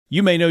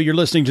You may know you're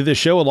listening to this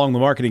show along the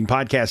Marketing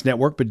Podcast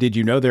Network, but did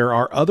you know there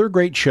are other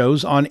great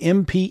shows on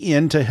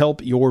MPN to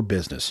help your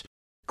business?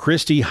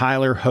 Christy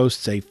Heiler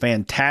hosts a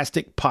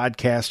fantastic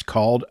podcast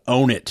called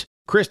Own It.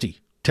 Christy,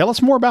 tell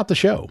us more about the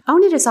show.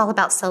 Own It is all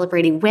about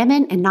celebrating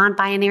women and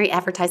non-binary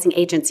advertising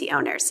agency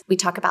owners. We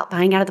talk about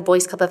buying out of the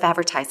Boys Club of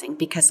Advertising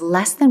because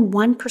less than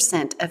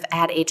 1% of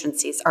ad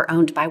agencies are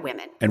owned by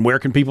women. And where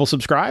can people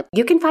subscribe?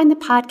 You can find the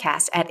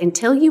podcast at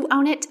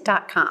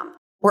untilyouownit.com.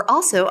 We're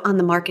also on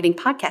the Marketing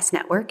Podcast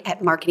Network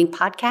at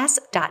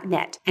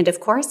marketingpodcast.net. And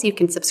of course, you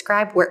can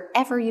subscribe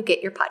wherever you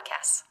get your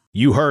podcasts.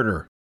 You heard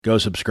her. Go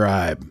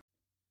subscribe.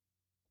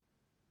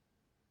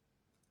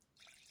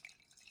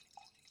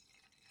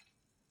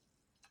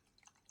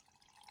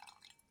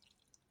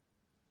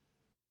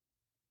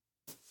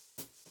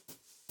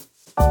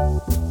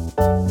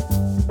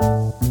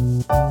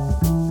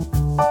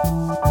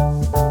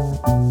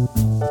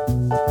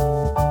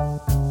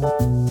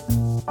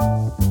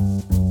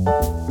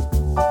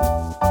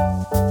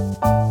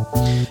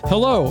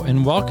 Hello,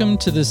 and welcome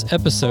to this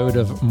episode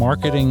of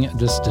Marketing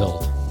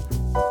Distilled.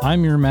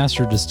 I'm your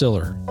master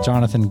distiller,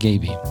 Jonathan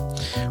Gaby.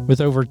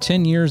 With over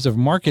 10 years of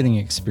marketing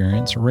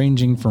experience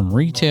ranging from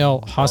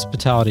retail,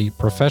 hospitality,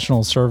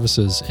 professional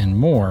services, and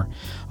more,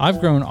 I've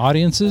grown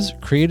audiences,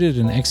 created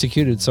and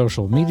executed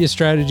social media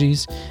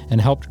strategies, and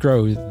helped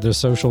grow the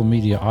social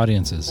media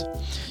audiences.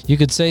 You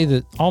could say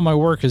that all my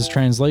work has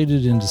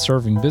translated into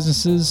serving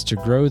businesses to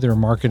grow their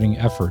marketing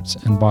efforts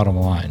and bottom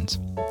lines.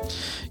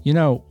 You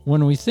know,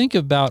 when we think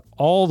about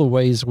all the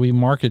ways we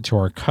market to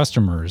our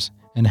customers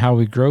and how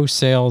we grow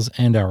sales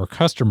and our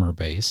customer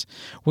base,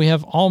 we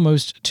have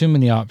almost too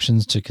many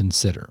options to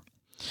consider.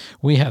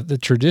 We have the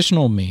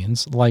traditional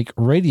means like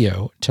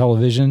radio,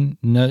 television,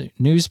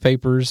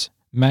 newspapers,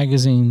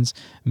 magazines,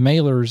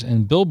 mailers,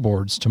 and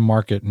billboards to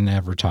market and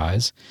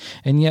advertise.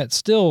 And yet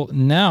still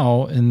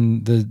now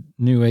in the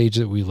new age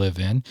that we live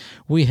in,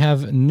 we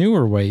have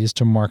newer ways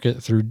to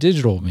market through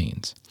digital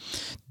means.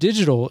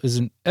 Digital is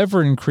an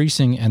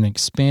ever-increasing and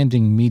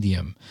expanding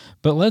medium,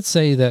 but let's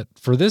say that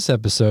for this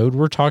episode,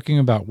 we're talking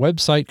about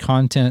website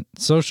content,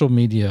 social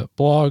media,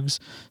 blogs,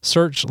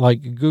 search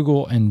like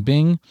Google and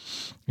Bing,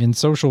 and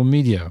social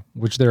media,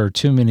 which there are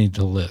too many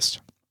to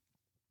list.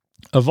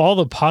 Of all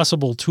the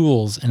possible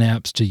tools and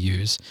apps to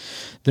use,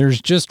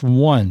 there's just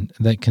one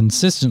that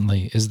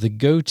consistently is the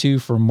go-to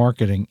for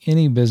marketing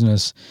any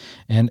business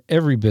and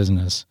every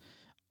business,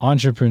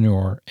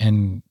 entrepreneur,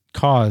 and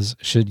cause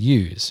should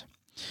use.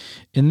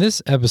 In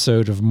this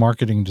episode of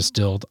Marketing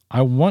Distilled,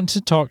 I want to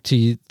talk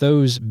to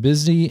those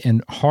busy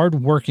and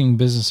hardworking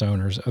business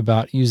owners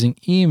about using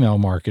email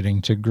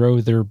marketing to grow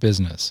their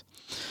business.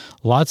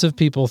 Lots of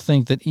people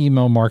think that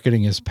email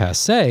marketing is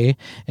passé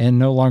and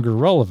no longer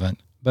relevant.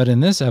 But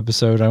in this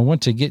episode, I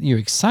want to get you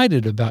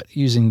excited about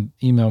using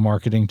email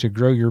marketing to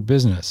grow your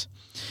business.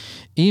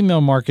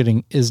 Email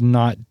marketing is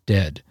not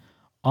dead.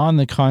 On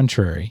the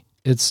contrary,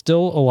 it's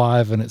still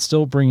alive and it's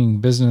still bringing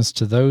business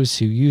to those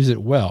who use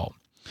it well.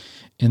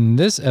 In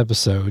this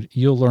episode,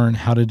 you'll learn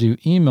how to do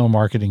email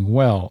marketing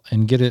well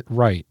and get it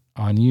right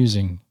on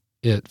using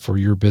it for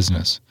your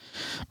business.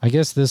 I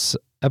guess this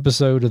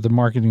episode of the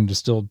Marketing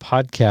Distilled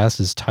podcast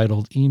is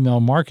titled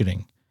Email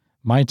Marketing,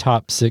 my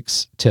top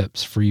 6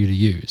 tips for you to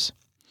use.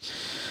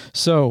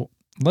 So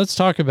let's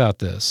talk about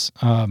this.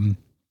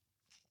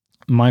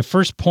 My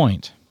first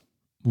point,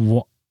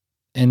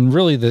 and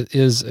really that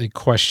is a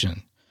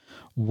question,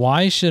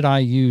 why should I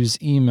use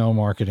email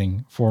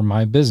marketing for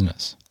my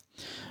business?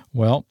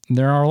 Well,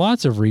 there are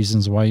lots of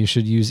reasons why you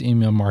should use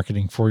email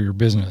marketing for your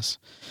business.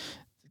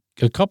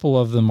 A couple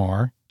of them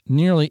are,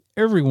 nearly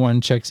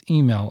everyone checks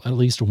email at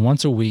least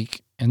once a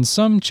week, and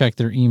some check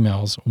their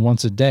emails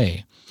once a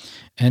day.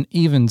 And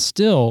even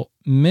still,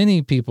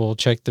 many people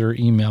check their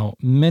email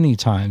many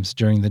times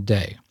during the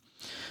day.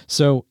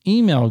 So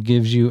email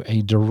gives you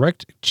a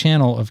direct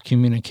channel of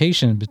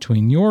communication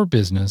between your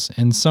business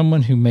and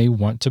someone who may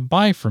want to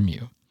buy from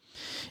you.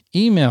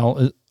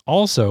 Email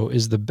also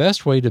is the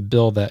best way to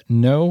build that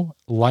know,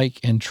 like,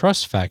 and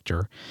trust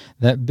factor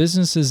that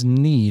businesses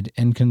need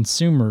and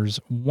consumers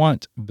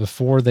want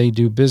before they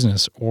do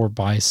business or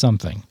buy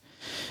something.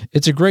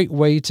 It's a great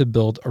way to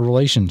build a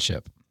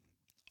relationship.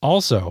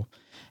 Also,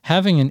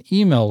 having an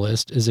email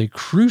list is a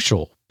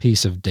crucial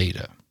piece of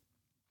data.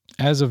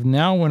 As of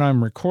now, when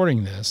I'm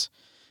recording this,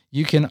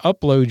 you can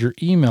upload your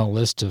email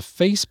list to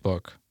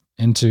Facebook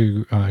and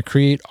to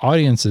create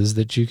audiences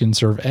that you can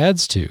serve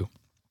ads to.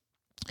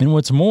 And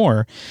what's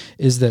more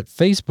is that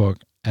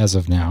Facebook, as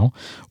of now,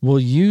 will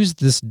use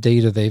this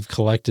data they've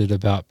collected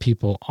about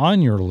people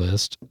on your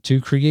list to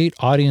create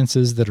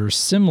audiences that are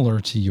similar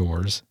to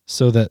yours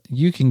so that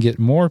you can get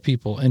more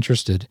people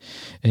interested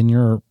in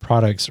your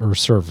products or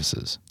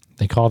services.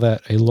 They call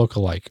that a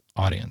lookalike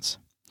audience.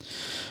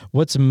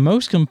 What's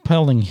most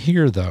compelling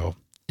here, though,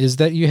 is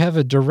that you have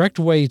a direct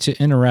way to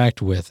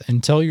interact with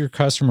and tell your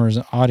customers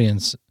and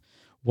audience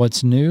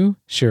what's new,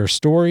 share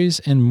stories,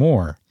 and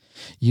more.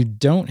 You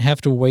don't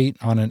have to wait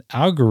on an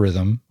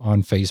algorithm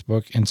on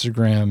Facebook,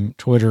 Instagram,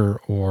 Twitter,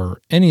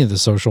 or any of the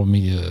social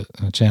media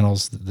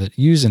channels that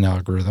use an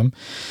algorithm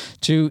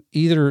to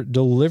either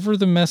deliver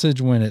the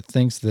message when it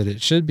thinks that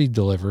it should be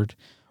delivered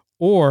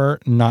or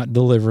not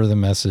deliver the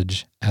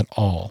message at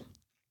all.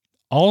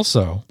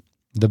 Also,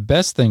 the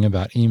best thing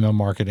about email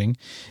marketing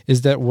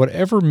is that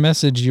whatever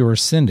message you are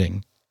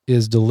sending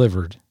is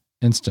delivered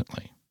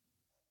instantly.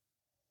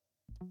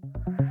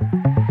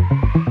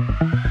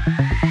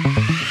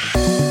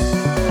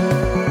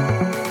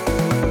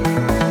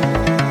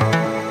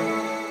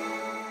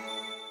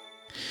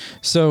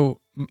 So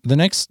the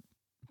next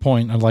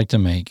point I'd like to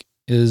make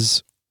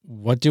is,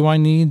 what do I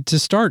need to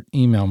start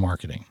email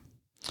marketing?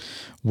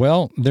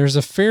 Well, there's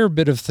a fair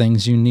bit of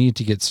things you need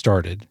to get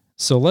started.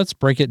 So let's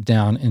break it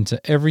down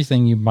into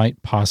everything you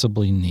might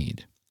possibly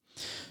need.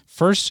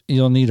 First,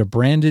 you'll need a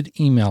branded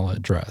email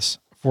address.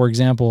 For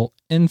example,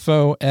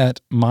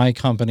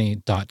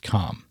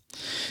 info@mycompany.com.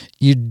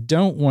 You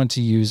don't want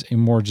to use a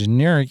more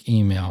generic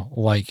email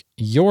like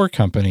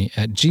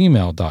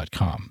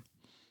yourcompany@gmail.com.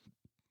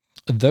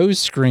 Those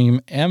scream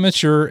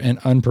amateur and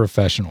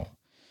unprofessional.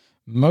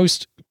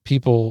 Most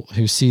people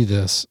who see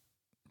this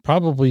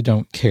probably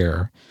don't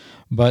care,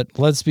 but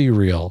let's be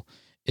real.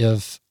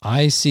 If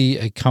I see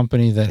a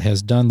company that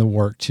has done the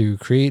work to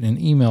create an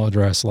email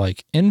address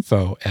like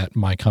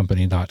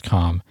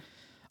info@mycompany.com,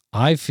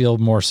 I feel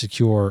more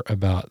secure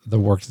about the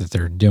work that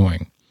they're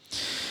doing.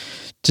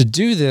 To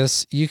do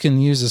this, you can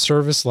use a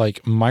service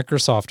like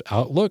Microsoft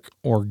Outlook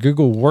or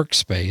Google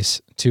Workspace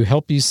to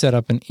help you set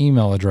up an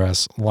email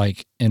address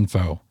like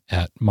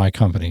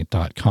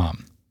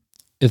info@mycompany.com.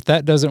 If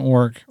that doesn't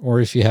work,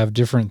 or if you have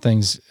different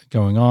things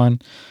going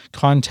on,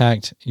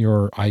 contact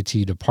your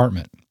IT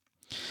department.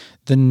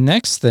 The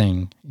next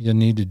thing you'll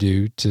need to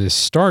do to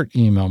start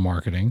email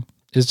marketing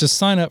is to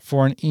sign up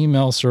for an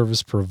email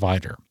service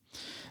provider.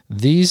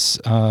 These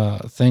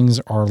things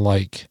are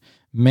like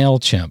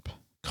MailChimp,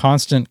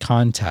 Constant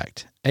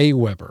Contact,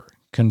 Aweber,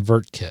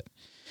 ConvertKit.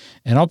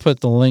 And I'll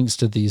put the links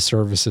to these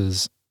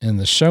services in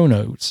the show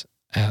notes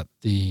at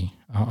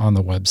on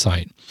the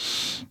website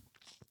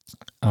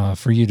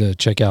for you to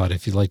check out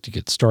if you'd like to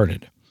get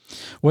started.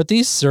 What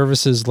these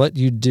services let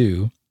you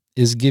do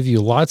is give you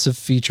lots of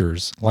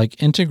features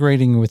like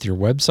integrating with your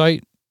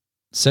website,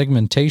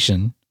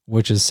 segmentation,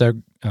 which is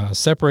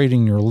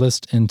separating your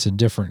list into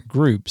different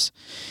groups,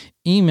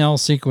 email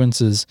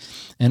sequences,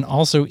 and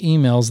also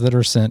emails that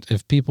are sent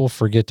if people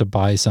forget to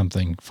buy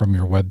something from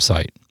your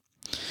website.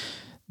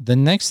 The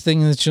next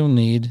thing that you'll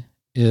need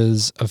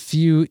is a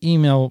few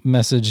email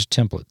message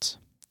templates.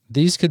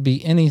 These could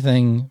be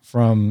anything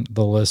from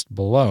the list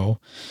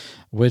below,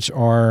 which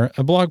are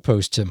a blog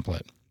post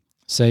template.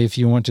 Say if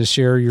you want to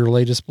share your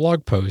latest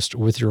blog post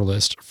with your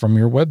list from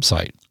your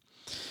website.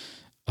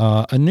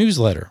 A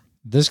newsletter.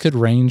 This could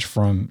range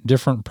from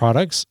different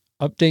products,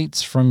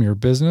 updates from your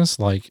business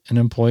like an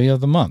employee of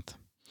the month.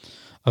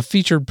 A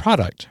featured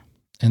product.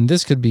 And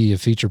this could be a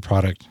featured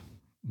product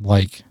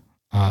like,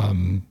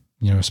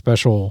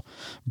 special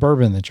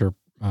bourbon that you're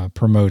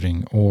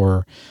promoting,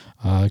 or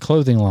a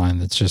clothing line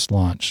that's just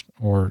launched,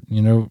 or,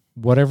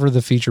 whatever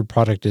the featured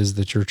product is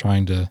that you're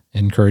trying to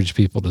encourage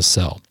people to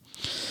sell.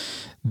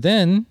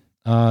 Then,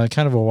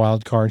 kind of a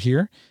wild card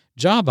here,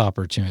 job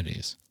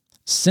opportunities.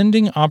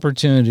 Sending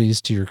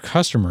opportunities to your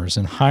customers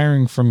and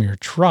hiring from your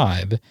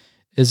tribe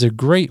is a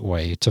great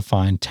way to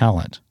find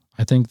talent.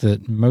 I think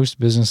that most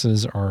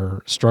businesses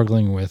are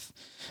struggling with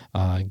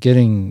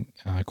getting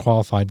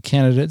qualified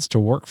candidates to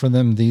work for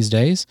them these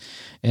days.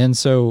 And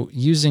so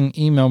using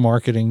email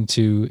marketing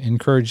to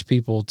encourage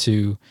people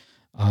to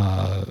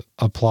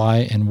apply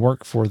and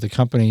work for the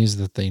companies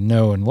that they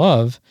know and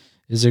love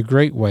is a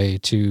great way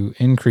to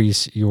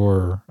increase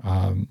your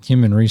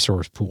human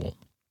resource pool.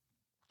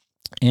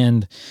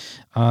 And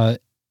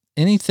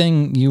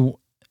anything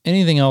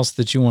else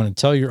that you want to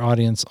tell your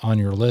audience on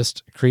your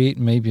list, create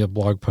maybe a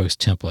blog post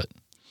template.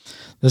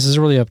 This is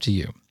really up to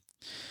you.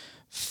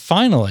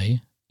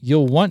 Finally,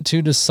 you'll want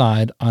to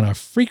decide on a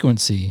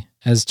frequency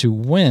as to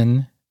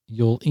when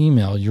you'll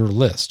email your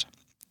list.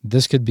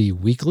 This could be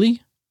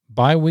weekly,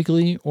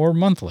 bi-weekly, or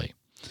monthly.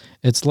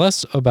 It's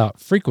less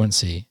about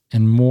frequency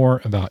and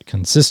more about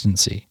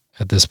consistency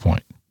at this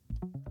point.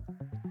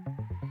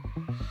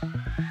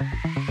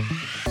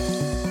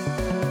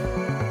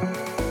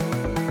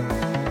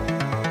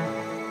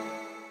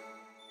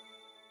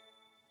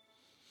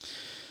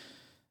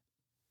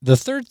 The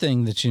third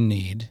thing that you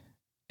need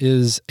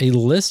is a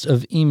list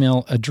of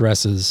email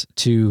addresses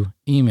to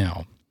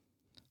email.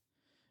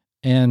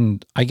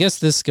 And I guess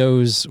this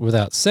goes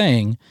without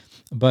saying,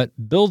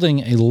 but building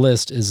a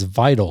list is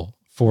vital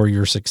for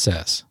your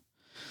success.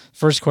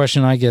 First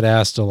question I get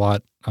asked a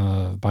lot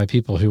by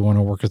people who want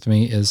to work with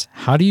me is,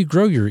 how do you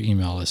grow your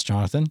email list,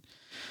 Jonathan?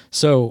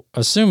 So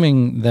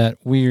assuming that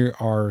we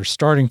are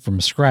starting from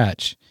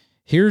scratch,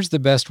 here's the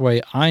best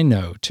way I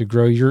know to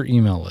grow your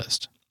email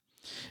list.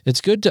 It's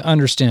good to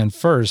understand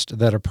first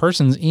that a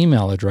person's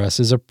email address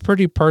is a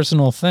pretty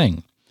personal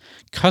thing.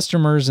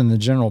 customers and the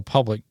general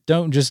public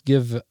don't just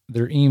give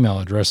their email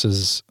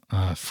addresses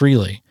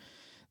freely.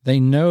 They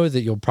know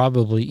that you'll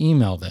probably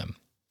email them,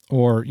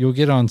 or you'll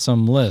get on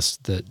some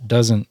list that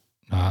doesn't,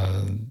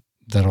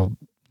 that'll,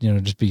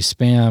 just be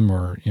spam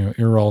or,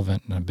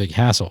 irrelevant and a big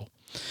hassle.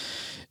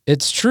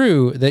 It's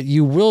true that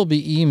you will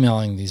be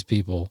emailing these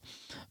people,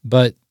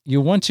 but you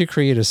want to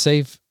create a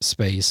safe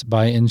space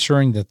by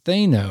ensuring that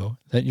they know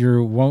that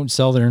you won't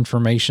sell their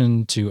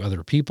information to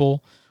other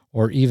people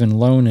or even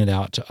loan it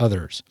out to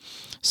others.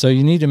 So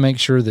you need to make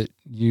sure that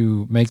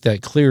you make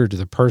that clear to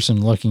the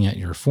person looking at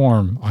your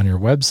form on your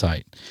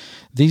website.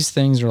 These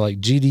things are like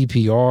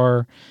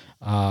GDPR,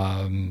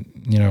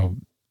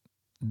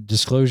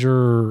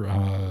 disclosure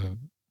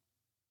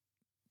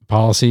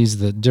policies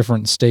that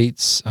different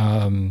states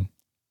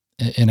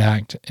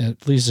enact,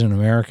 at least in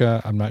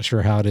America. I'm not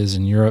sure how it is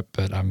in Europe,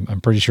 but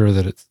I'm pretty sure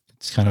that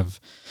it's kind of,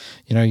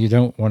 you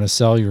don't want to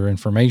sell your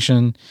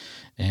information,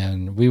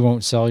 and we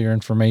won't sell your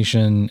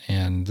information,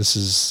 and this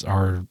is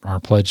our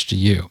pledge to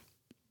you.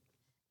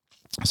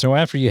 So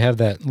after you have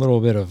that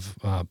little bit of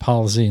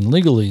policy and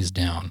legalese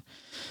down,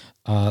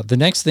 the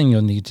next thing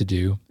you'll need to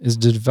do is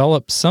to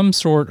develop some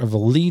sort of a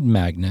lead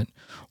magnet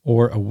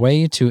or a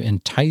way to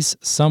entice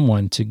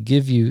someone to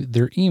give you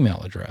their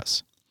email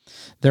address.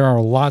 There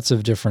are lots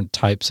of different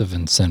types of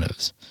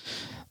incentives.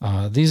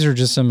 These are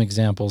just some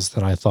examples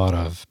that I thought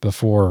of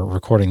before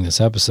recording this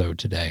episode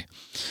today.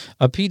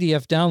 A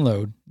PDF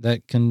download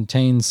that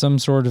contains some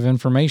sort of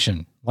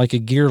information, like a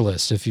gear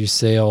list if you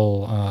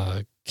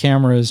sell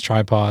cameras,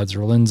 tripods,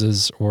 or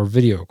lenses, or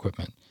video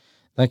equipment.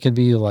 That could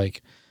be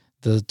like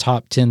the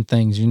top 10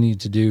 things you need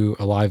to do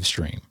a live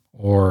stream,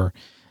 or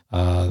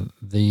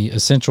the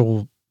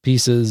essential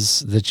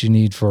pieces that you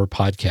need for a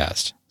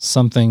podcast,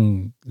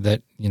 something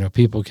that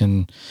people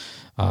can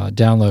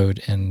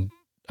download and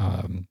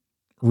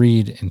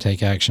read and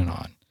take action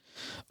on.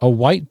 A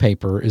white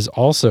paper is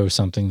also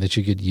something that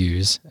you could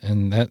use,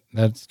 and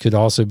that could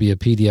also be a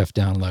PDF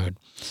download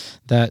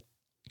that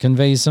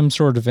conveys some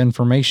sort of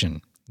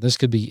information. This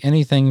could be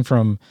anything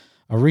from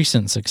a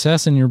recent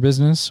success in your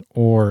business,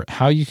 or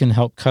how you can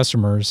help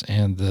customers,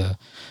 and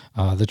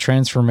the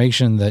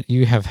transformation that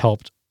you have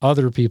helped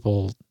other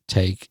people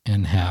take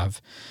and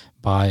have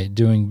by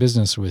doing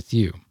business with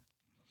you.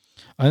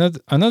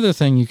 Another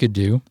thing you could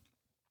do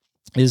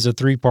is a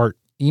 3-part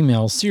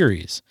email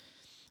series.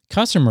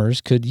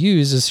 Customers could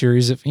use a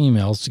series of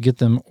emails to get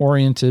them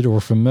oriented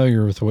or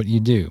familiar with what you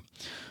do.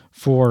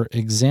 For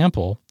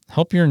example,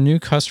 help your new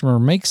customer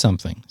make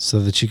something so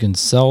that you can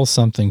sell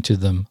something to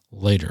them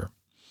later.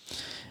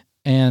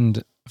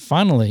 And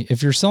finally,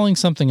 if you're selling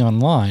something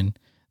online,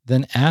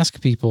 then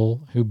ask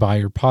people who buy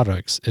your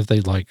products if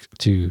they'd like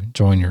to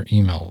join your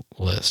email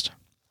list.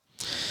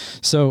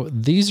 So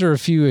these are a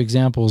few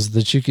examples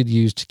that you could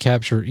use to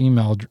capture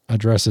email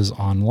addresses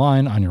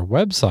online on your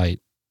website,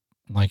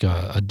 like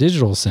a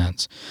digital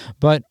sense.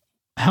 But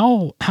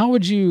how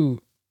would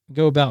you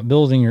go about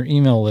building your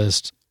email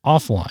list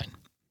offline?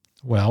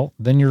 Well,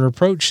 then your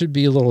approach should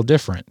be a little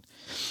different.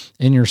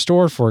 In your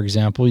store, for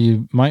example,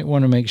 you might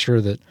want to make sure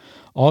that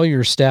all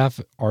your staff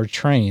are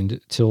trained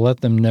to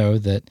let them know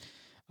that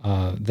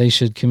they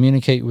should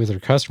communicate with their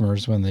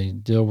customers when they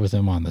deal with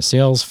them on the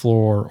sales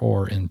floor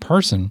or in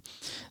person,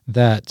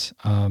 that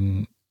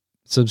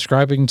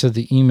subscribing to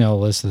the email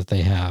list that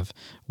they have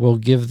will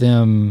give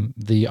them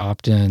the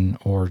opt-in,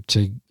 or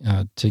to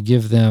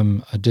give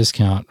them a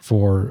discount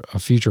for a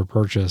future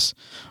purchase,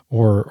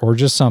 or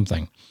just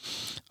something.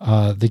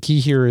 The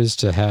key here is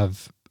to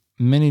have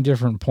many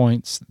different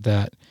points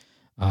that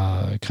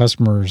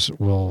customers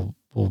will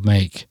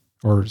make,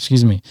 or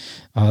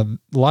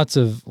lots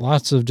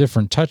of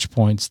different touch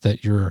points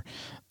that your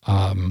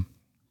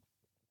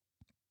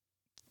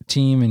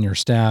team and your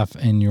staff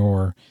and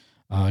your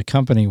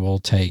company will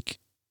take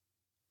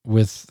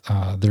with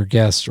their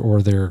guests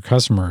or their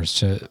customers,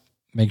 to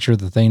make sure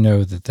that they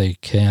know that they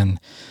can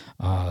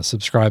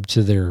subscribe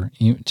to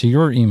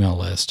your email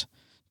list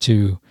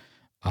to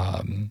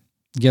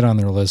get on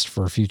their list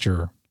for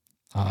future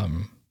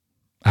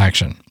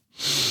action.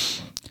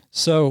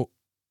 So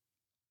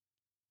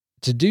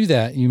to do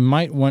that, you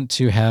might want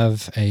to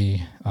have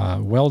a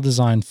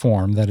well-designed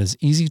form that is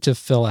easy to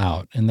fill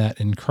out and that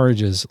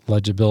encourages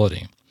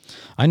legibility.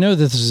 I know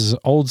this is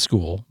old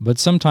school, but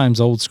sometimes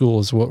old school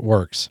is what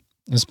works,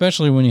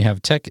 especially when you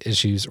have tech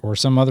issues or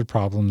some other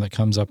problem that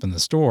comes up in the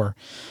store,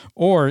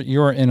 or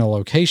you're in a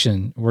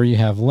location where you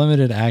have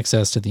limited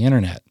access to the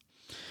internet.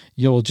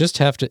 You'll just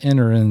have to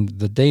enter in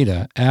the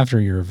data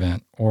after your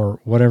event or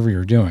whatever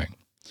you're doing.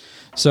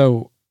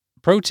 So,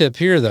 pro tip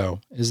here,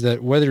 though, is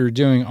that whether you're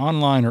doing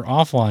online or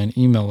offline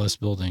email list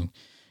building,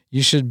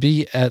 you should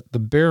be at the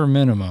bare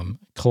minimum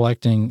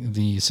collecting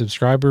the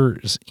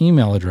subscriber's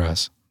email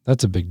address.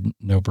 That's a big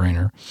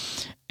no-brainer.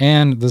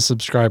 And the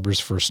subscriber's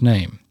first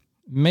name.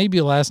 Maybe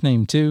a last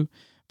name too,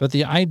 but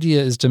the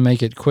idea is to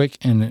make it quick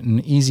and an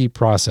easy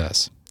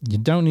process. You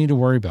don't need to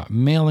worry about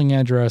mailing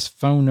address,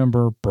 phone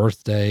number,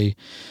 birthday,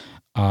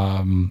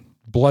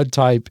 blood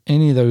type,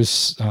 any of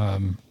those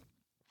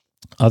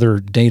other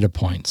data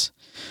points.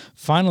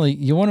 Finally,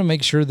 you want to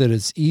make sure that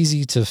it's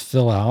easy to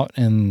fill out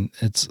and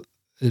it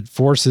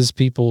forces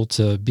people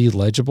to be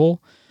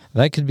legible.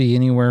 That could be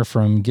anywhere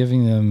from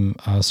giving them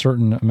a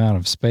certain amount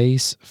of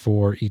space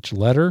for each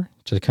letter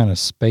to kind of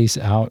space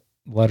out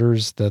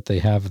letters that they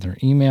have in their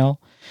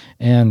email.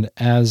 And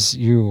as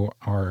you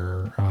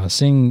are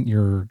seeing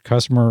your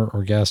customer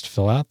or guest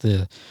fill out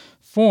the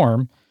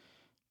form,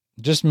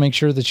 just make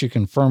sure that you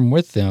confirm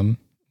with them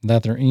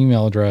that their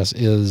email address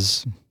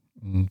is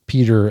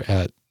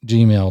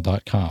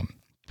peter@gmail.com,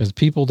 because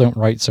people don't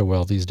write so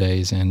well these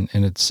days, and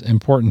it's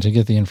important to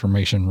get the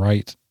information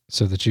right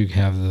so that you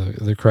have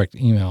the correct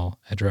email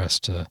address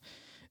to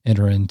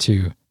enter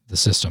into the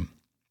system.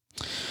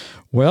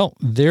 Well,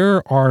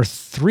 there are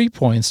 3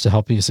 points to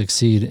help you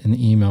succeed in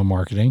email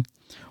marketing.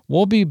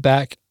 We'll be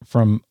back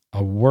from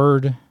a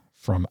word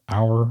from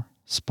our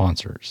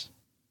sponsors.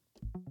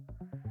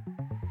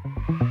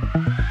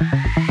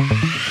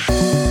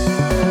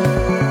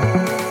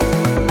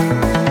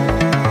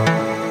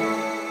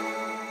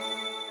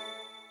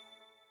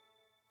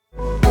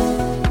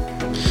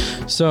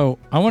 So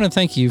I want to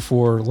thank you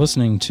for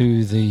listening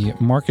to the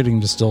Marketing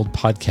Distilled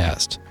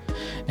podcast.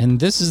 And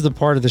this is the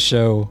part of the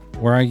show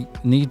where I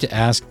need to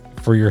ask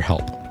for your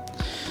help.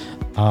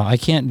 I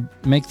can't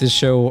make this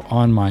show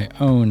on my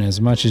own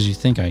as much as you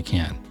think I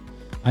can.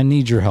 I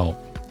need your help.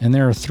 And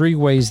there are 3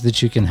 ways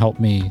that you can help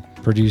me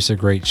produce a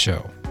great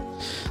show.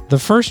 The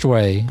first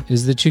way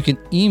is that you can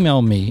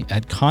email me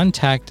at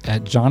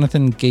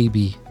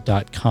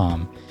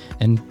contact@jonathangaby.com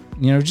and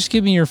just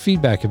give me your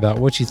feedback about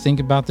what you think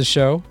about the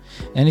show,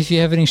 and if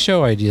you have any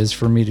show ideas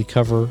for me to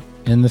cover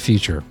in the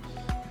future.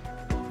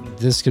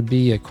 This could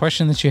be a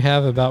question that you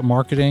have about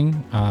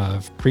marketing.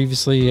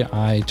 Previously,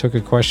 I took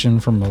a question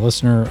from a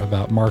listener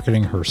about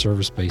marketing her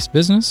service-based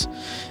business,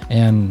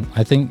 and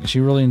I think she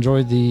really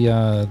enjoyed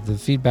the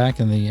feedback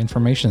and the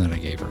information that I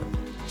gave her.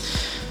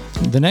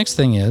 The next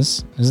thing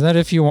is that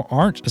if you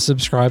aren't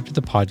subscribed to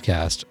the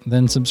podcast,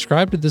 then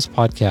subscribe to this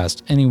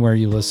podcast anywhere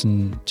you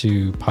listen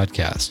to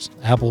podcasts.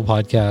 Apple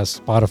Podcasts,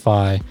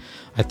 Spotify.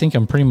 I think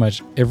I'm pretty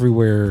much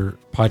everywhere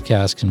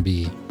podcasts can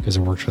be, because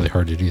it works really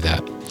hard to do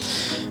that.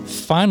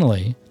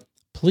 Finally,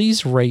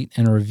 please rate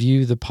and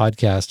review the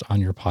podcast on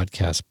your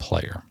podcast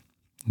player.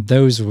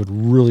 Those would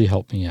really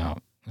help me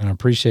out, and I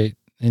appreciate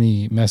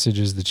any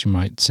messages that you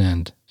might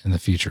send in the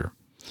future.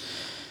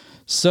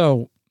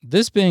 So,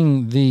 this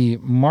being the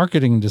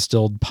Marketing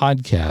Distilled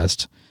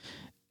podcast,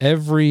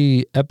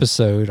 every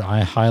episode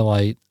I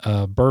highlight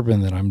a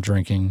bourbon that I'm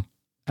drinking,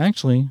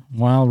 actually,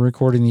 while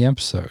recording the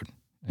episode,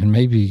 and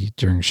maybe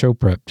during show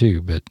prep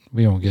too, but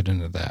we won't get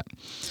into that.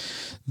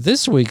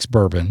 This week's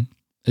bourbon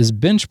is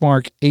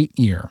Benchmark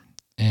 8-Year,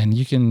 and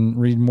you can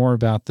read more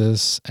about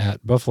this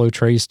at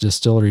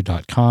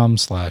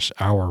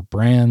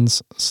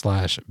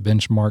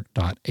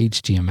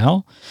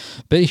buffalotrace.distillery.com/ourbrands/benchmark.html.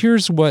 But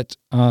here's what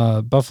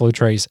Buffalo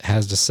Trace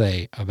has to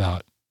say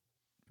about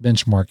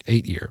Benchmark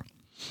 8-Year.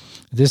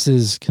 This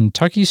is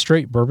Kentucky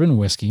straight bourbon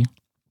whiskey.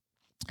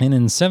 And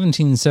in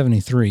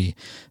 1773,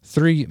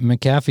 3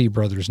 McAfee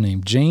brothers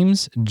named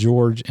James,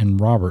 George, and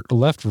Robert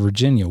left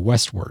Virginia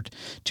westward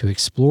to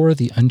explore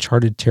the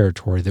uncharted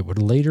territory that would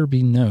later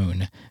be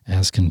known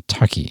as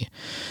Kentucky.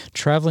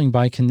 Traveling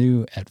by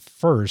canoe at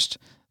first,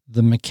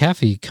 the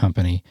McAfee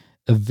Company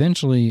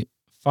eventually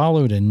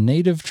followed a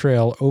native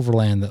trail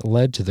overland that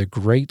led to the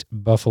Great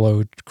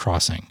Buffalo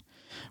Crossing,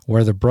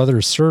 where the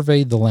brothers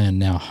surveyed the land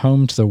now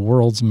home to the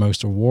world's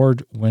most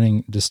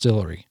award-winning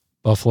distillery,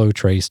 Buffalo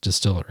Trace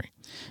Distillery.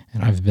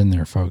 And I've been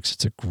there, folks.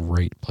 It's a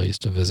great place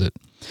to visit.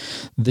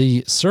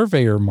 The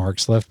surveyor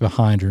marks left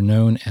behind are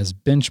known as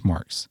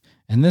benchmarks,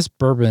 and this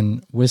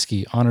bourbon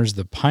whiskey honors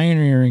the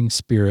pioneering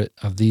spirit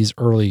of these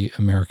early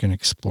American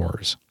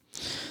explorers.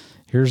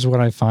 Here's what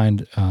I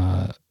find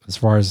as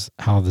far as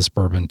how this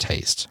bourbon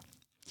tastes.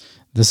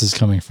 This is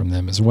coming from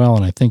them as well,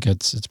 and I think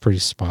it's pretty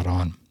spot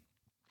on.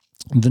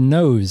 The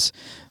nose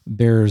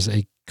bears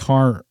a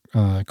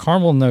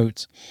caramel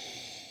note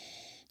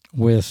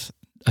with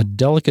a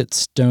delicate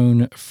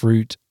stone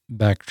fruit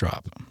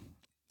backdrop,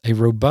 a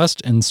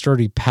robust and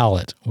sturdy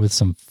palate with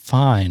some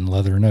fine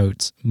leather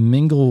notes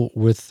mingle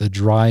with the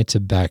dry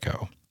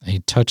tobacco, a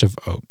touch of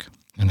oak,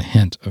 and a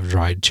hint of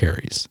dried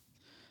cherries.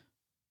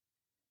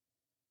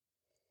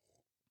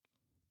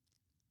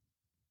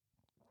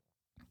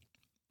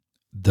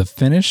 The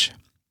finish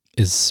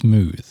is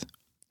smooth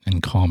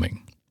and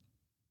calming.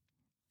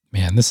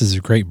 Man, this is a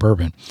great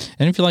bourbon.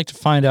 And if you'd like to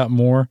find out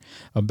more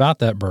about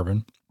that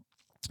bourbon,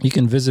 you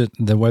can visit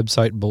the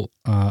website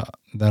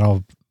that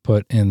I'll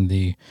put in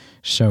the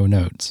show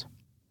notes.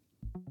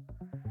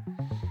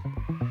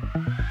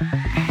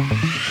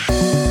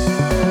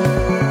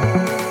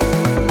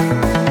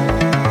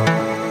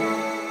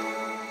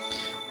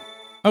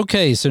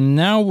 Okay, so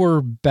now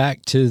we're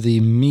back to the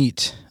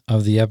meat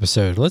of the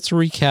episode. Let's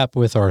recap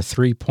with our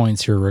 3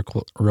 points here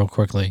real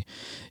quickly.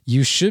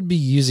 You should be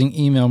using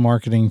email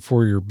marketing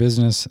for your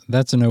business.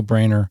 That's a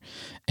no-brainer.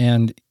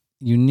 And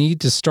you need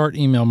to start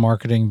email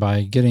marketing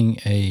by getting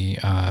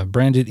a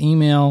branded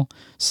email,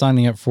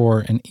 signing up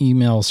for an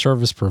email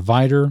service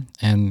provider,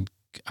 and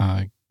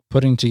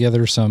putting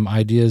together some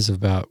ideas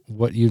about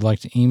what you'd like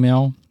to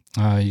email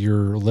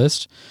your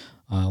list,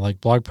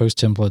 like blog post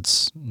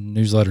templates,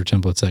 newsletter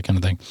templates, that kind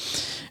of thing.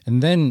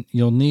 And then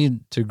you'll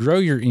need to grow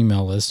your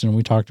email list, and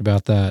we talked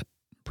about that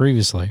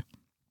previously.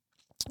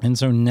 And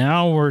so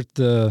now we're at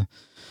the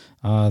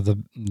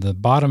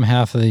bottom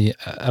half of the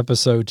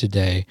episode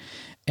today,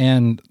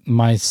 and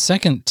my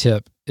second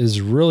tip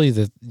is really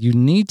that you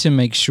need to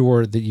make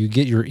sure that you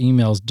get your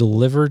emails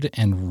delivered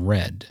and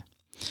read.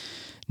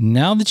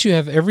 Now that you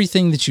have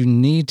everything that you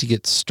need to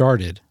get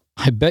started,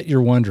 I bet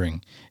you're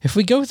wondering, if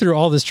we go through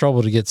all this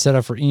trouble to get set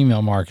up for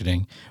email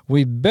marketing,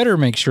 we better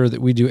make sure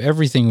that we do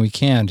everything we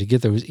can to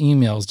get those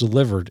emails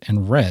delivered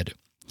and read,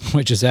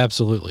 which is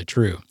absolutely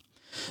true.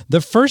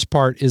 The first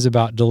part is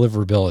about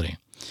deliverability.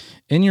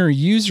 In your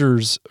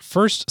user's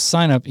first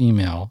sign-up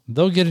email,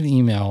 they'll get an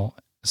email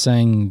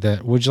saying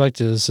that, would you like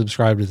to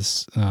subscribe to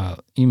this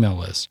email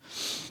list?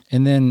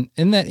 And then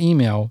in that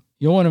email,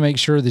 you'll want to make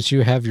sure that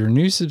you have your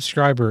new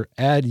subscriber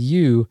add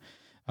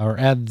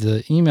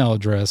the email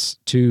address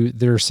to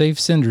their safe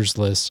senders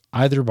list,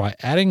 either by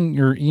adding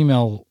your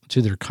email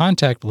to their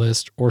contact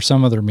list or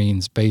some other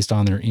means based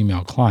on their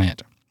email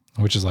client,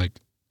 which is like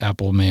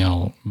Apple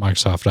Mail,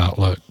 Microsoft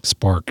Outlook,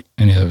 Spark,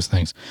 any of those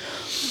things.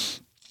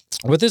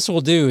 What this will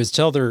do is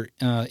tell their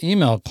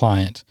email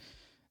client,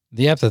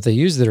 the app that they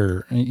use that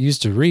are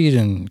used to read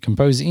and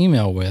compose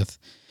email with,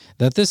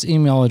 that this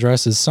email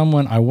address is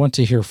someone I want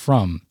to hear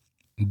from.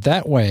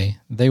 That way,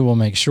 they will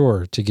make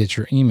sure to get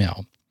your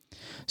email.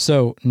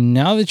 So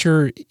now that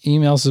your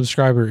email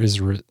subscriber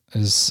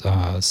is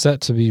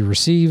set to be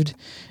received,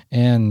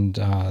 and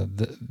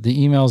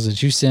the emails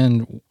that you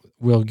send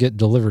will get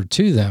delivered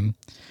to them,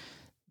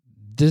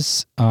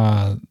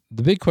 the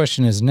big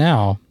question is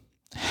now,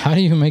 how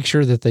do you make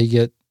sure that they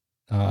get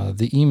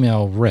the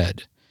email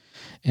read?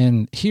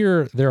 And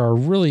here there are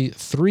really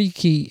 3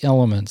 key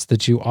elements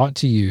that you ought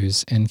to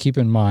use and keep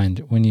in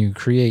mind when you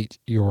create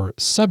your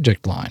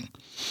subject line.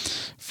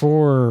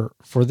 For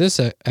this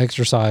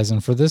exercise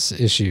and for this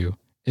issue,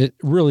 it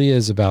really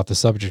is about the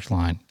subject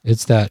line.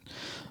 It's that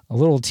a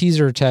little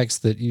teaser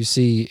text that you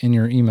see in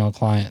your email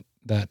client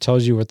that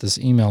tells you what this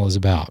email is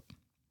about.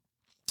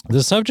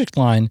 The subject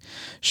line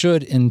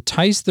should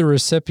entice the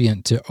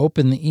recipient to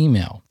open the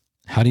email.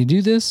 How do you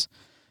do this?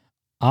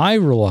 I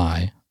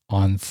rely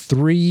on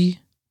 3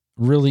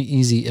 really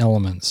easy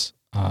elements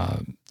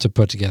to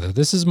put together.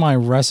 This is my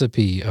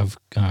recipe of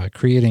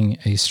creating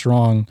a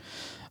strong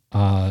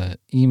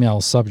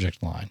email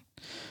subject line.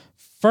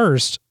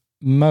 First,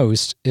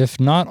 most, if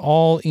not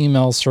all,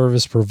 email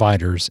service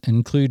providers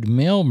include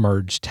mail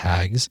merge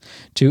tags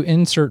to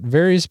insert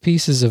various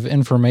pieces of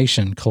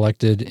information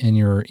collected in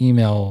your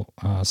email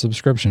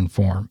subscription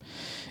form.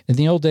 In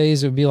the old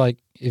days, it would be like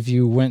if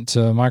you went to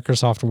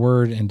Microsoft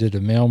Word and did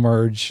a mail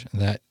merge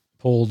that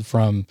pulled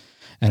from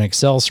an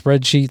Excel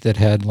spreadsheet that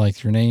had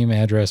like your name,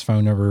 address,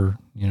 phone number,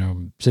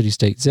 city,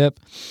 state, zip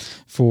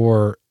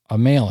for a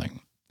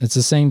mailing. It's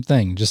the same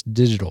thing, just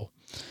digital.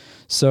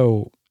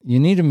 So you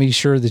need to be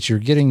sure that you're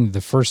getting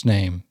the first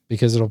name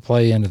because it'll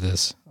play into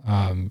this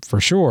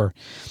for sure.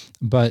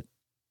 But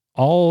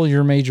all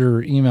your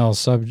major email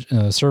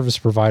service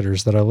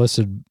providers that I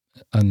listed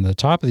on the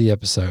top of the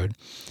episode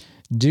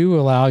do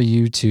allow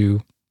you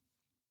to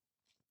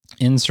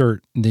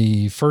insert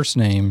the first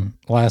name,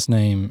 last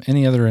name,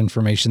 any other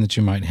information that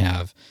you might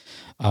have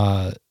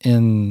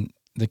in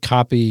the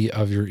copy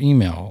of your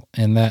email.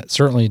 And that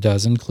certainly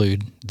does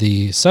include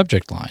the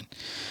subject line.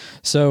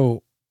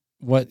 So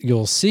what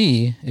you'll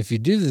see if you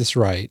do this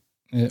right,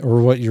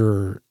 or what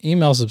your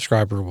email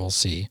subscriber will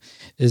see,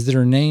 is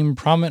their name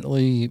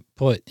prominently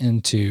put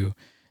into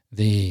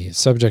the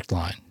subject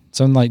line.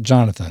 Something like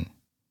Jonathan,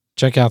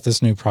 check out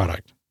this new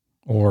product.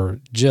 Or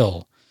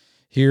Jill,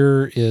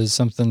 here is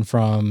something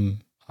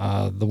from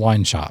the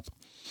wine shop,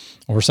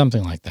 or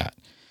something like that.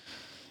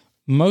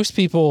 Most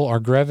people are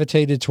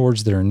gravitated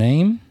towards their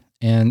name,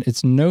 and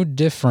it's no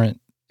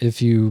different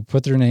if you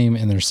put their name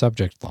in their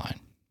subject line.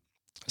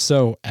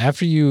 So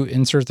after you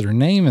insert their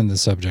name in the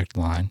subject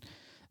line,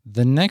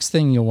 the next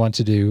thing you'll want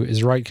to do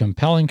is write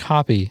compelling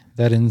copy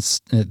that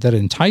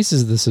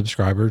entices the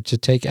subscriber to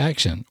take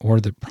action,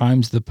 or that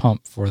primes the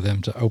pump for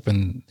them to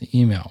open the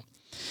email.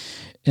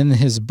 In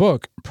his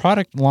book,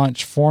 Product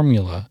Launch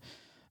Formula,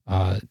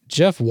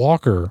 Jeff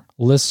Walker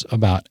lists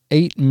about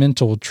 8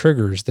 mental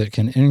triggers that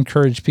can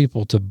encourage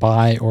people to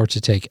buy or to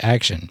take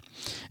action.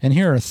 And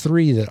here are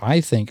 3 that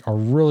I think are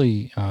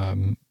really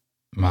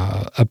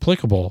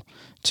applicable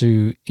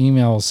to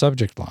email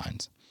subject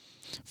lines.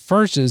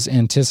 First is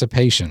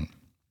anticipation.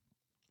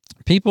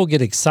 People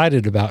get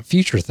excited about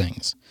future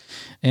things,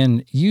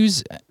 and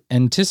use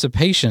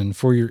anticipation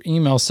for your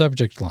email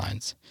subject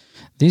lines.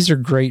 These are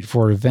great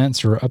for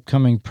events or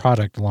upcoming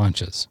product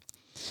launches.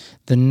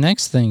 The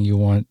next thing you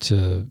want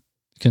to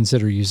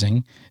consider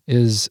using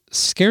is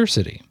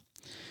scarcity.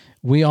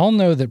 We all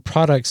know that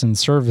products and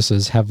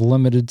services have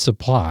limited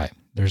supply.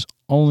 There's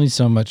only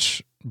so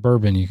much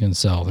bourbon you can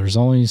sell. There's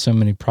only so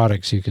many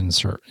products you can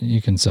sell,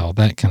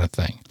 that kind of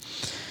thing.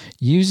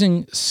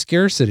 Using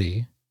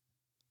scarcity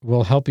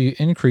will help you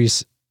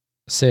increase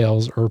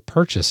sales or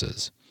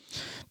purchases.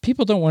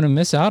 People don't want to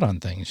miss out on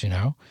things,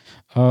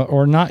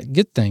 or not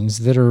get things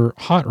that are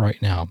hot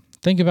right now.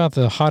 Think about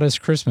the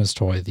hottest Christmas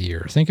toy of the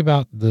year. Think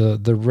about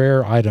the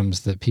rare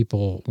items that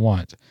people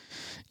want.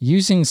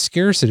 Using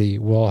scarcity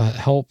will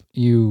help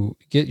you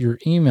get your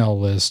email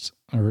list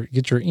or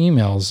get your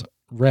emails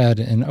read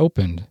and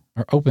opened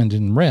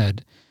and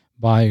read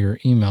by your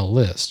email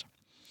list.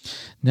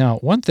 Now,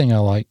 one thing I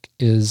like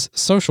is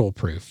social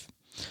proof.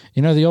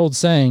 The old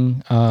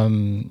saying,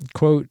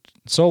 quote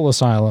Soul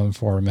Asylum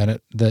for a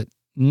minute, that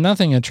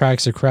nothing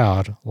attracts a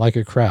crowd like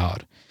a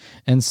crowd.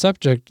 And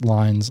subject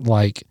lines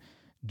like,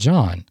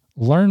 John,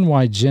 learn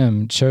why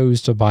Jim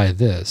chose to buy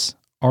this,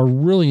 are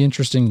really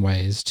interesting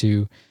ways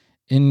to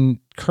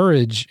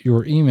encourage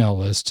your email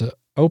list to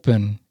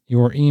open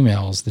your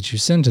emails that you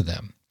send to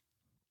them.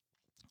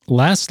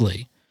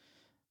 Lastly,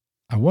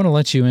 I want to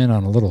let you in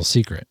on a little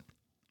secret.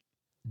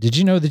 Did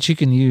you know that you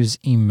can use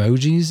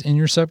emojis in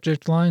your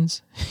subject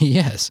lines?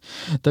 Yes,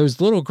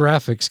 those little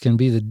graphics can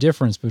be the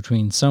difference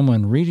between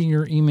someone reading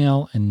your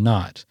email and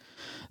not.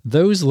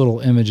 Those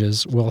little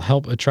images will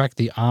help attract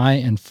the eye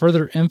and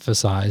further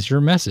emphasize your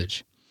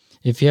message.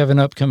 If you have an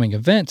upcoming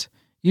event,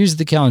 use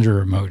the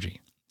calendar emoji.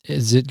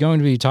 Is it going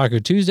to be Taco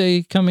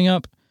Tuesday coming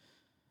up?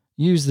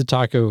 Use the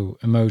taco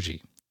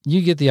emoji.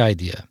 You get the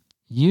idea.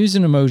 Use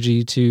an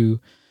emoji to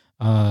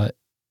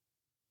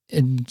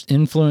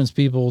influence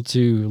people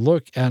to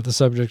look at the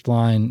subject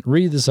line,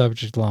 read the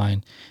subject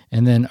line,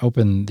 and then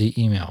open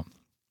the email.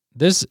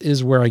 This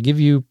is where I give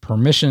you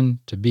permission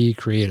to be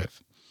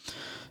creative.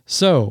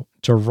 So,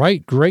 to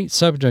write great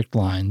subject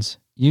lines,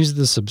 use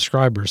the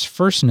subscriber's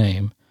first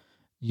name,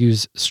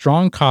 use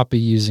strong copy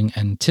using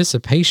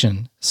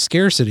anticipation,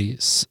 scarcity,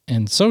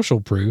 and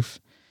social proof,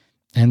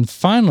 and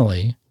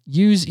finally,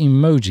 use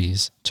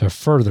emojis to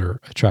further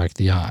attract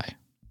the eye.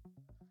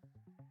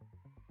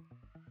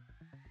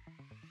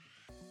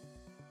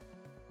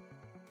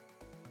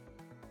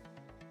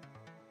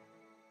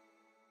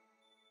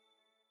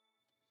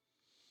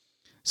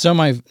 So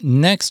my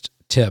next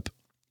tip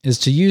is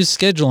to use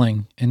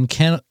scheduling and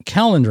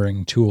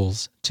calendaring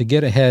tools to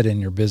get ahead in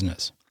your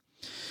business.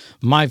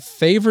 My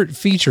favorite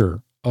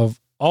feature of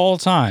all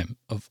time,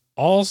 of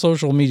all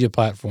social media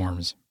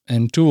platforms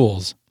and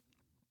tools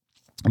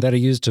that I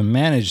use to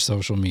manage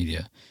social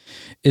media,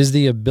 is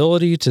the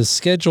ability to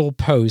schedule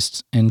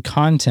posts and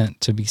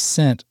content to be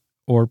sent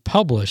or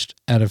published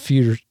at a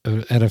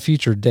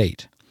future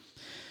date.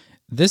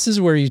 This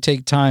is where you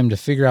take time to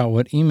figure out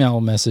what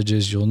email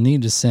messages you'll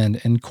need to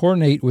send and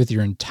coordinate with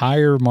your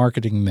entire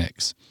marketing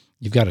mix.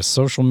 You've got a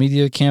social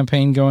media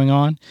campaign going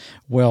on.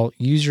 Well,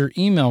 use your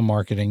email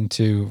marketing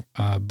to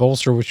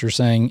bolster what you're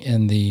saying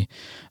in the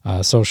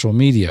social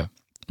media.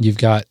 You've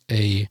got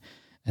an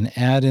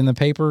ad in the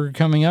paper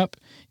coming up.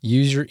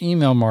 Use your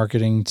email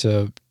marketing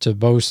to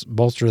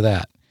bolster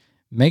that.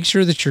 Make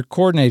sure that you're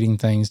coordinating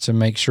things to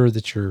make sure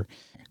that you're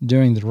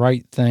doing the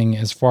right thing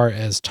as far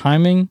as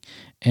timing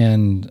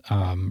and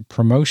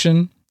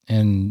promotion,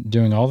 and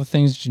doing all the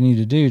things that you need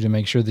to do to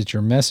make sure that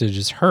your message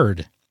is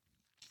heard.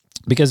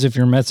 Because if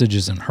your message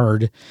isn't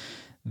heard,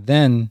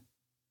 then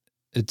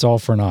it's all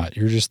for naught.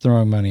 You're just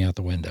throwing money out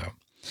the window.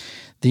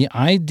 The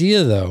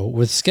idea, though,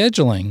 with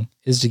scheduling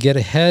is to get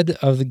ahead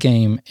of the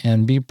game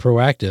and be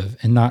proactive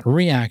and not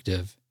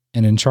reactive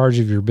and in charge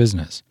of your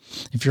business.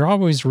 If you're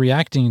always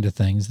reacting to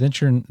things, then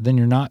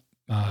you're not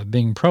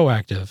being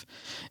proactive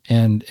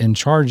and in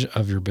charge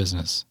of your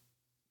business.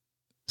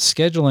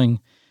 Scheduling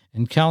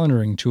and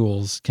calendaring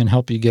tools can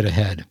help you get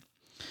ahead.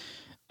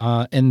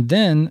 And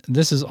then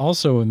this is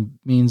also a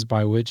means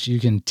by which you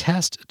can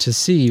test to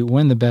see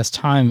when the best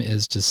time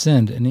is to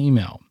send an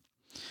email.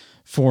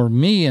 For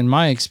me, in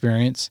my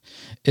experience,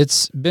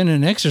 it's been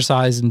an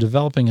exercise in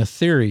developing a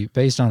theory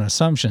based on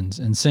assumptions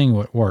and seeing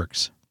what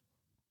works.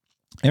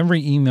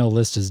 Every email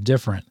list is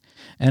different,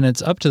 and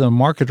it's up to the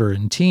marketer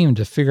and team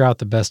to figure out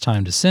the best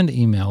time to send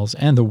emails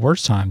and the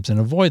worst times and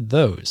avoid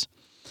those.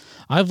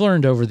 I've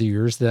learned over the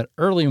years that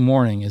early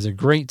morning is a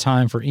great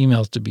time for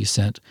emails to be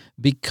sent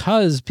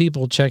because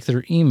people check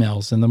their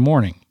emails in the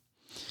morning.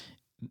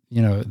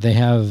 You know, they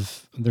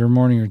have their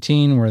morning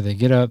routine where they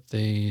get up,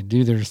 they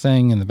do their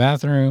thing in the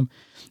bathroom,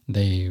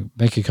 they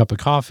make a cup of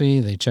coffee,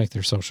 they check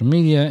their social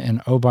media,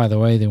 and oh, by the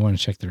way, they want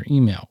to check their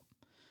email.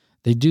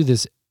 They do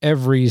this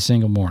every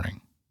single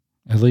morning,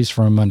 at least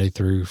from Monday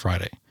through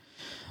Friday.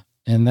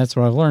 And that's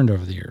what I've learned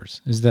over the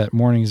years, is that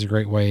morning is a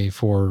great way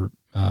for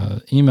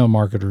email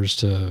marketers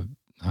to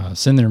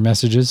send their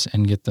messages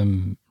and get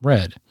them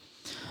read.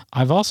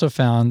 I've also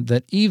found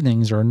that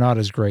evenings are not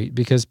as great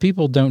because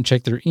people don't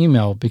check their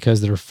email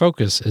because their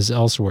focus is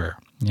elsewhere.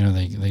 You know,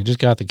 they just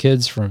got the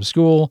kids from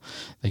school.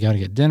 They got to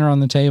get dinner on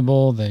the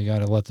table. They got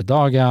to let the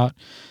dog out.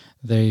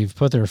 They've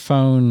put their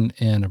phone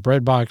in a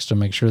bread box to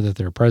make sure that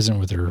they're present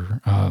with their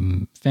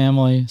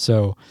family.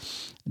 So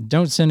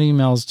don't send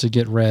emails to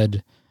get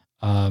read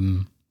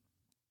in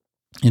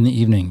the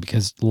evening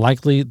because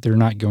likely they're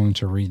not going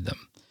to read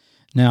them.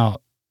 Now,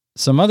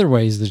 some other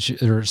ways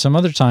or some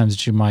other times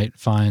that you might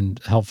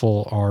find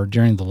helpful are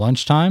during the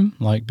lunchtime,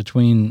 like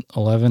between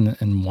 11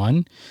 and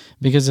 1,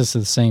 because it's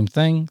the same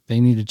thing.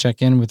 They need to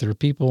check in with their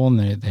people, and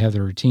they have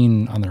their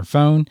routine on their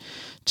phone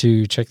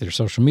to check their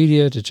social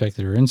media, to check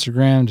their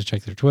Instagram, to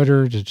check their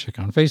Twitter, to check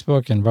on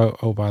Facebook, and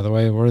oh, by the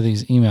way, what are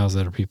these emails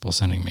that are people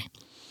sending me?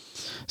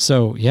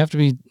 So you have to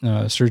be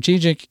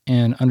strategic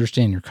and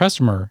understand your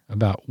customer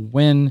about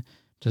when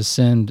to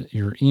send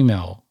your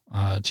email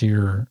to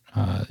your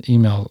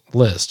email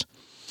list.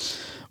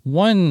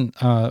 One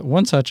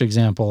such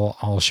example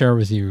I'll share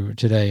with you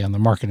today on the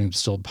Marketing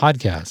Distilled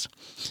podcast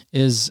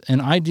is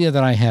an idea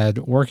that I had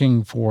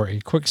working for a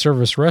quick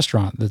service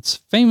restaurant that's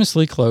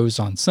famously closed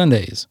on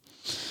Sundays.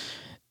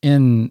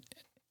 In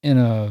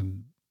a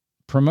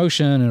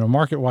promotion in a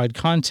market-wide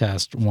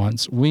contest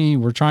once, we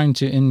were trying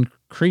to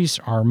increase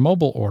our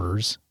mobile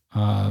orders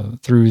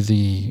through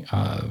the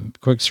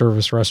quick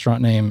service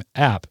restaurant name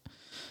app.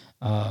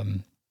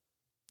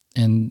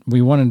 And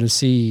we wanted to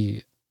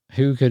see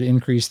who could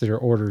increase their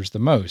orders the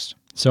most.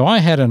 So I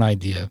had an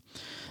idea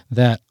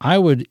that I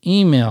would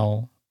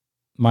email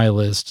my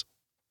list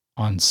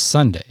on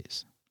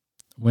Sundays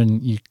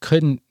when you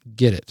couldn't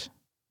get it.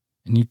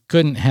 And you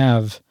couldn't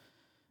have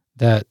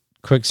that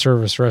quick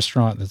service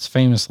restaurant that's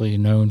famously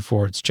known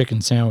for its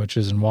chicken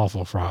sandwiches and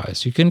waffle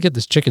fries. You couldn't get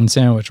this chicken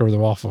sandwich or the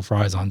waffle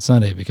fries on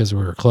Sunday because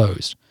we were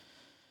closed.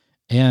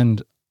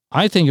 And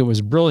I think it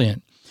was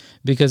brilliant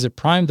because it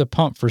primed the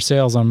pump for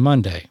sales on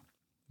Monday,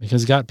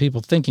 because it got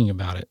people thinking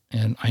about it.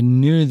 And I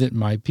knew that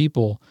my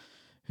people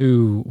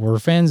who were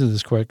fans of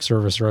this quick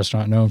service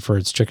restaurant known for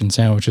its chicken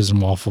sandwiches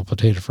and waffle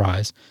potato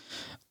fries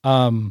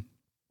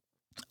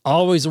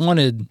always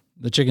wanted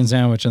the chicken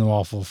sandwich and the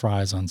waffle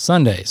fries on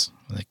Sundays.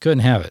 They couldn't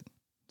have it.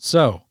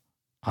 So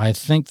I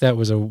think that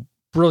was a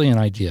brilliant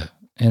idea.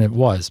 And it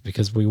was,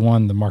 because we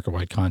won the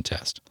market-wide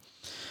contest.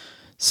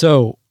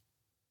 So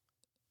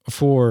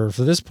for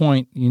this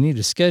point, you need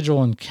to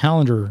schedule and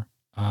calendar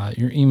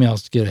your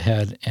emails to get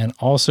ahead, and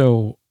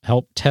also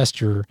help test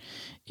your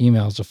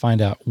emails to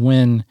find out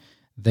when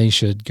they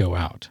should go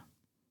out.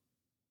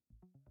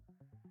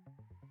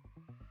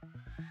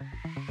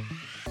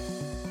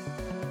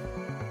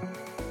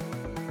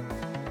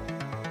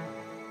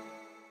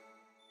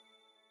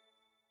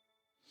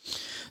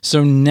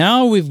 So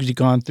now we've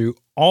gone through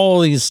all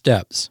these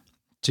steps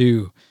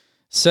to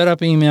set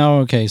up email.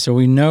 Okay, so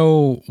we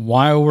know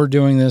why we're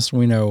doing this.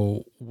 We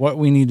know what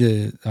we need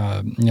to,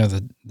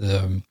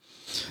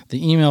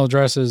 the email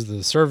addresses,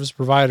 the service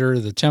provider,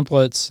 the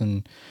templates,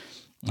 and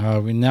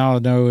we now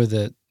know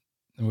that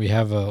we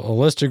have a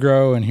list to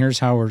grow, and here's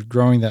how we're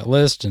growing that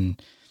list. And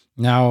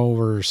now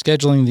we're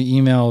scheduling the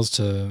emails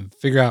to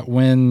figure out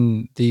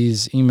when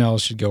these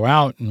emails should go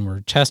out, and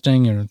we're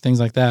testing and things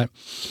like that.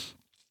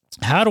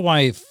 How do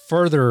I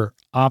further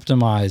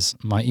optimize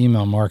my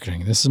email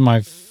marketing? This is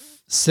my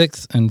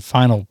sixth and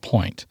final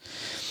point.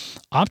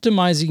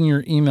 Optimizing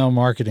your email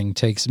marketing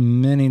takes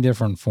many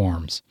different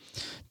forms.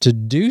 To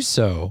do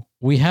so,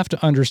 we have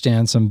to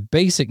understand some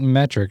basic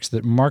metrics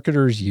that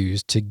marketers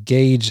use to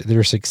gauge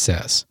their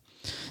success.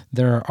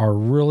 There are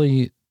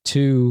really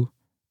two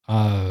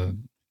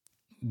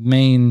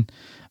main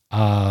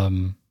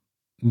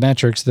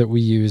metrics that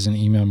we use in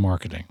email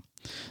marketing.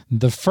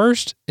 The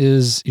first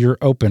is your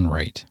open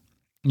rate.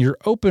 Your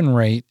open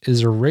rate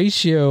is a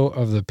ratio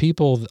of the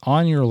people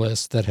on your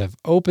list that have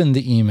opened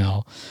the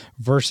email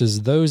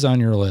versus those on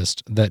your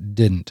list that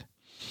didn't.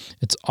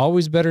 It's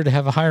always better to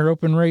have a higher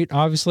open rate,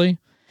 obviously.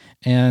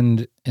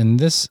 And in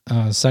this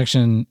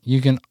section,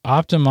 you can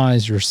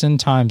optimize your send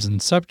times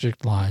and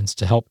subject lines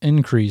to help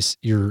increase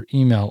your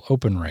email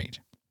open rate.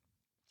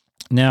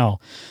 Now,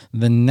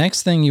 the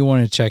next thing you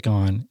want to check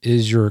on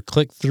is your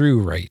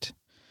click-through rate.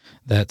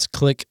 That's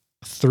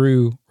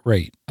click-through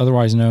rate,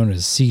 otherwise known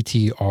as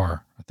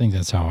CTR. I think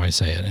that's how I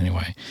say it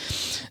anyway.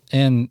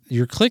 And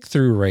your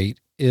click-through rate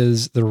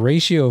is the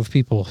ratio of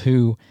people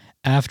who,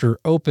 after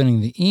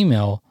opening the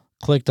email,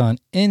 clicked on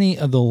any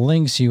of the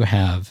links you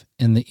have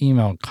in the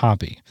email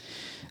copy.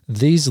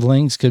 These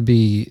links could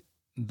be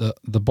the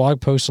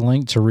blog post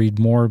link to read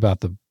more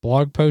about the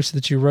blog post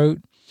that you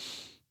wrote,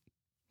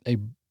 a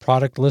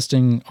product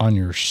listing on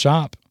your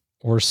shop,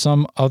 or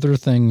some other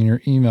thing in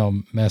your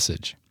email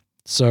message.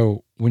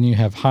 So when you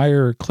have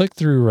higher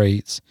click-through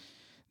rates,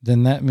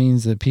 then that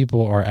means that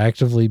people are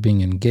actively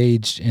being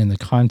engaged in the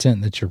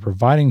content that you're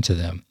providing to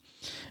them.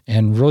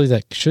 And really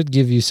that should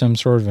give you some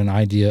sort of an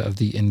idea of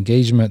the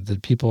engagement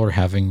that people are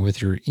having with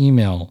your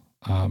email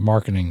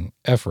marketing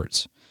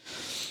efforts.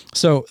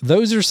 So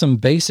those are some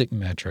basic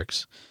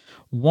metrics.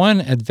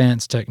 One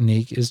advanced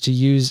technique is to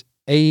use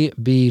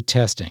A/B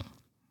testing.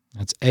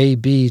 That's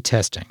A/B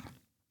testing.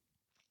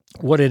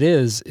 What it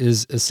is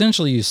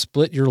essentially you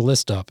split your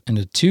list up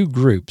into two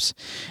groups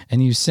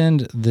and you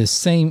send the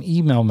same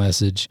email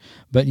message,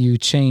 but you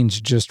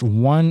change just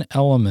one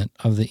element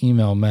of the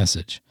email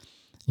message.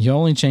 You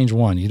only change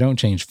one. You don't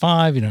change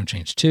 5. You don't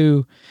change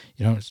 2.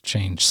 You don't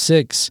change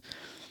 6.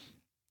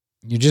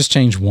 You just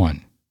change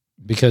one,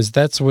 because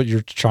that's what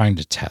you're trying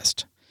to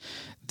test.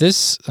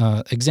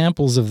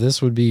 Examples of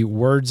this would be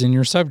words in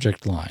your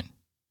subject line,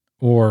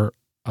 or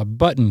a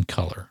button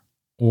color,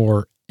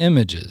 or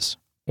images,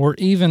 or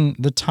even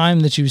the time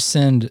that you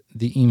send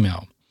the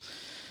email.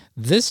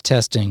 This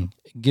testing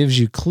gives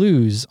you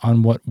clues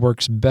on what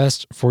works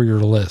best for your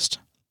list.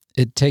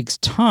 It takes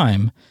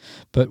time,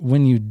 but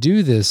when you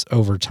do this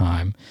over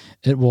time,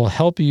 it will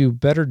help you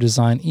better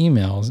design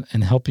emails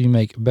and help you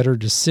make better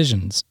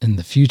decisions in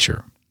the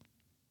future.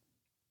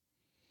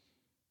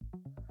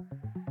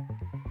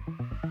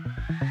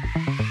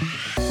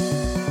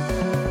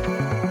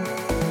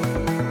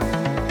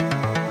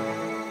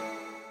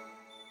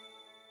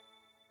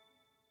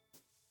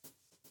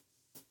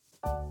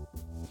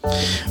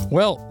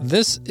 Well,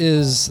 this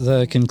is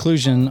the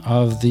conclusion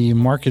of the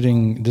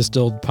Marketing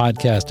Distilled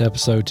podcast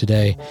episode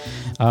today,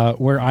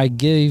 where I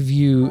gave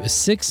you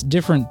 6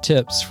 different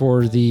tips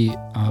for the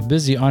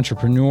busy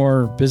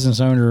entrepreneur, business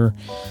owner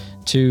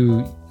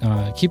to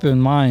keep in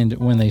mind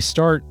when they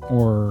start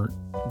or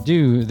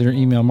do their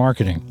email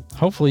marketing.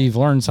 Hopefully you've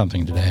learned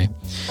something today.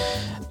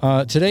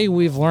 Today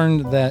we've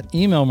learned that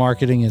email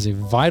marketing is a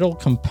vital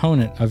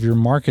component of your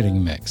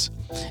marketing mix.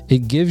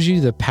 It gives you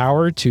the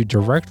power to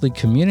directly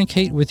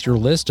communicate with your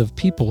list of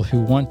people who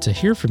want to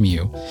hear from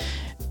you.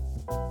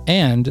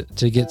 And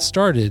to get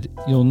started,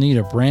 you'll need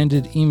a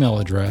branded email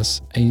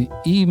address, an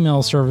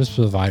email service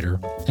provider,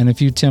 and a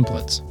few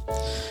templates.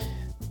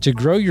 To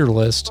grow your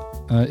list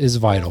is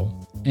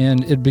vital,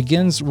 and it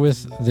begins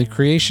with the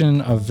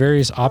creation of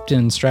various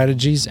opt-in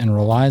strategies and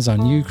relies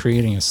on you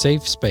creating a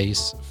safe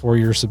space for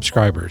your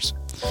subscribers.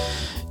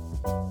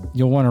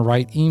 You'll want to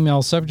write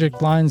email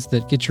subject lines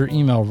that get your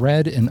email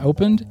read and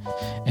opened,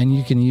 and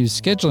you can use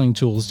scheduling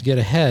tools to get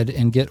ahead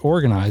and get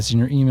organized in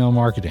your email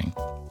marketing.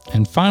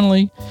 And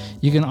finally,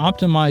 you can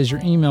optimize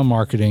your email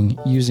marketing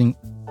using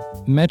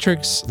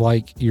metrics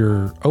like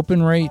your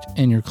open rate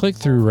and your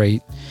click-through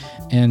rate,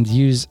 and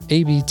use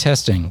A/B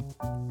testing,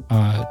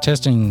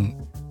 testing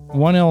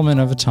one element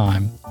at a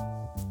time,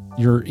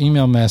 your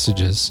email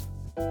messages,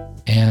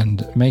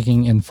 and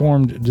making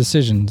informed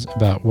decisions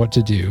about what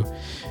to do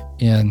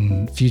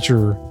in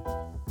future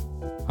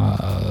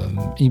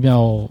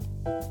email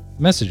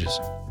messages.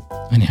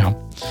 Anyhow,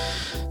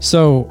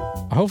 so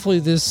hopefully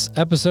this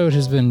episode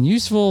has been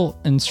useful,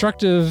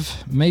 instructive,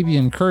 maybe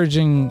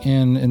encouraging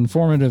and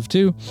informative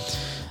too.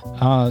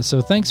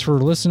 So thanks for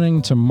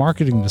listening to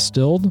Marketing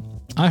Distilled.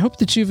 I hope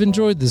that you've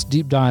enjoyed this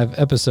deep dive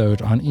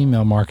episode on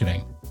email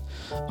marketing.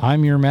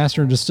 I'm your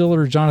master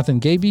distiller, Jonathan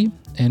Gaby,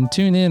 and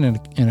tune in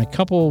a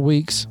couple of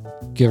weeks,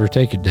 give or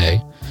take a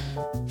day,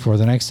 for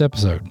the next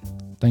episode.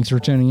 Thanks for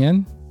tuning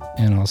in,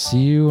 and I'll see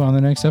you on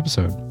the next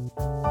episode.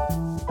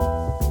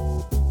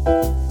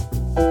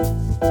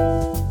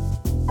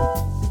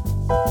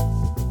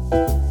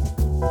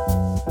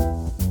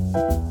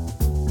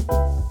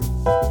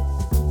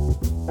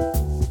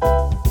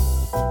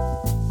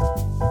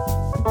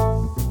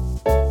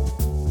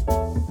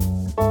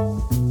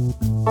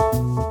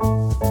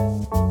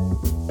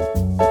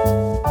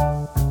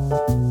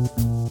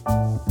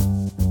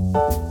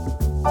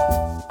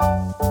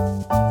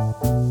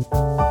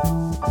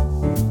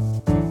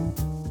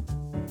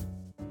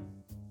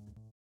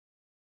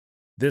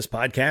 This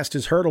podcast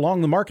is heard along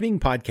the Marketing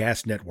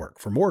Podcast Network.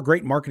 For more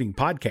great marketing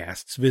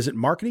podcasts, visit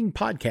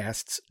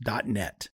marketingpodcasts.net.